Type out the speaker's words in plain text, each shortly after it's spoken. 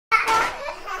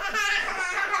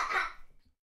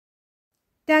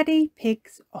Daddy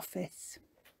Pig's office.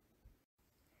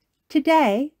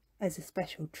 Today, as a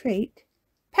special treat,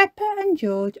 Peppa and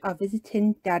George are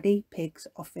visiting Daddy Pig's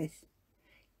office.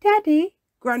 Daddy,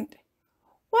 grunt,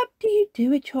 what do you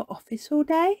do at your office all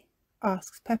day?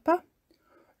 Asks Peppa.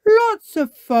 Lots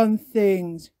of fun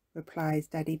things, replies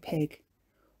Daddy Pig.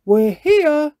 We're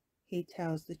here, he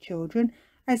tells the children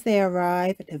as they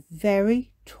arrive at a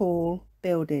very tall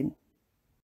building.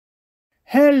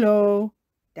 Hello,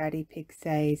 Daddy Pig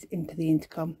says into the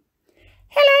intercom.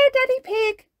 Hello, Daddy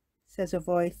Pig, says a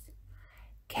voice.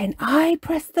 Can I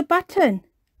press the button?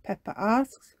 Peppa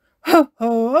asks. Ho,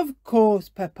 ho, of course,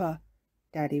 Peppa,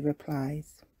 Daddy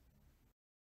replies.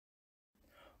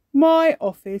 My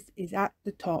office is at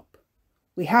the top.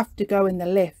 We have to go in the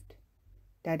lift,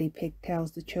 Daddy Pig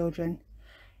tells the children.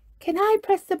 Can I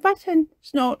press the button?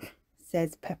 Snort,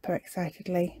 says Peppa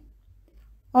excitedly.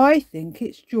 I think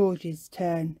it's George's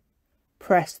turn.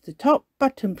 Press the top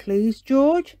button, please,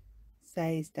 George,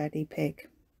 says Daddy Pig.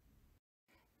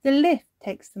 The lift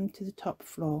takes them to the top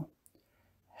floor.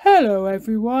 Hello,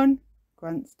 everyone,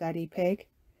 grunts Daddy Pig.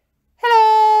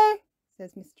 Hello,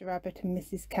 says Mr. Rabbit and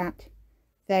Mrs. Cat.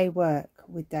 They work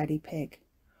with Daddy Pig.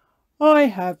 I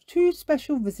have two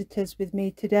special visitors with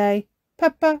me today,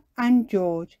 Peppa and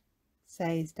George,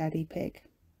 says Daddy Pig.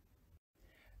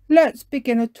 Let's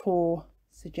begin a tour,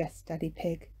 suggests Daddy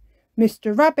Pig.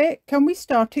 Mr. Rabbit, can we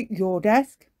start at your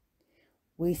desk?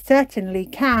 We certainly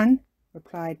can,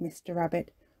 replied Mr.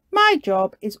 Rabbit. My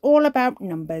job is all about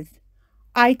numbers.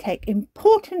 I take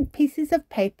important pieces of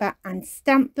paper and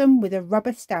stamp them with a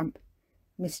rubber stamp,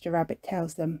 Mr. Rabbit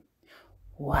tells them.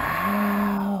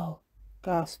 Wow,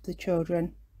 gasp the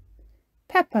children.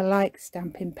 Peppa likes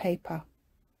stamping paper.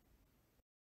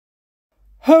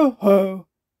 Ho, ho,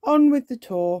 on with the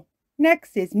tour.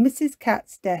 Next is Mrs.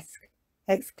 Cat's desk,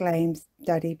 exclaims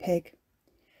Daddy Pig.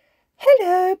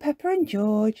 Hello, Peppa and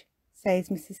George, says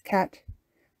Mrs. Cat.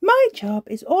 My job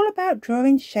is all about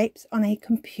drawing shapes on a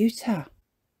computer.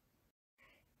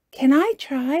 Can I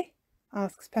try?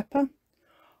 Asks Peppa.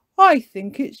 I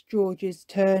think it's George's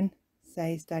turn,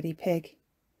 says Daddy Pig.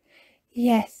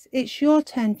 Yes, it's your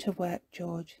turn to work,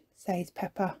 George, says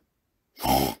Peppa.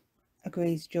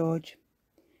 Agrees George.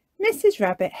 Mrs.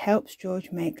 Rabbit helps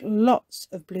George make lots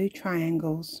of blue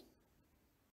triangles.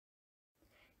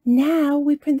 Now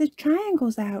we print the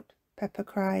triangles out, Peppa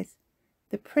cries.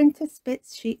 The printer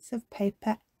spits sheets of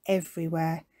paper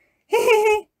everywhere.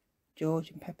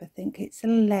 George and Peppa think it's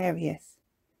hilarious.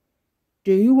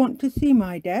 Do you want to see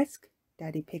my desk?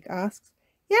 Daddy Pig asks.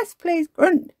 Yes, please,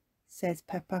 grunt, says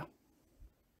Peppa.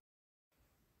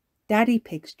 Daddy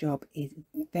Pig's job is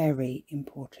very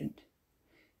important.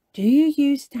 Do you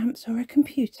use stamps or a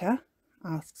computer?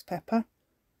 Asks Peppa.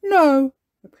 No,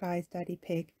 replies Daddy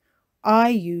Pig. I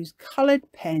use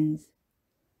coloured pens.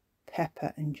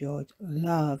 Peppa and George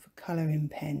love colouring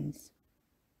pens.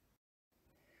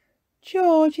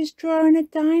 George is drawing a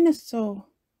dinosaur.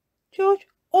 George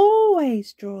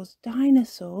always draws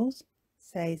dinosaurs,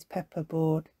 says Peppa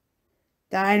bored.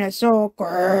 Dinosaur,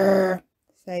 grrr,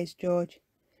 says George.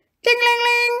 Ding, ling,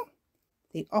 ling.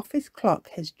 The office clock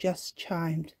has just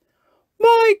chimed.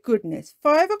 My goodness,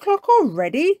 5 o'clock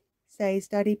already, says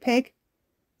Daddy Pig.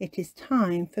 It is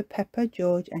time for Peppa,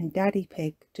 George and Daddy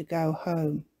Pig to go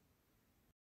home.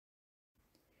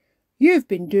 You've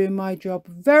been doing my job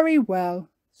very well,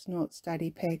 snorts Daddy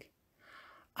Pig.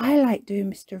 I like doing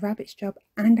Mr. Rabbit's job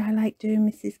and I like doing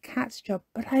Mrs. Cat's job,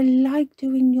 but I like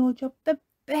doing your job the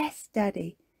best,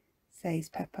 Daddy, says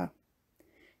Peppa.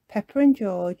 Peppa and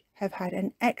George have had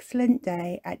an excellent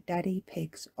day at Daddy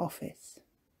Pig's office.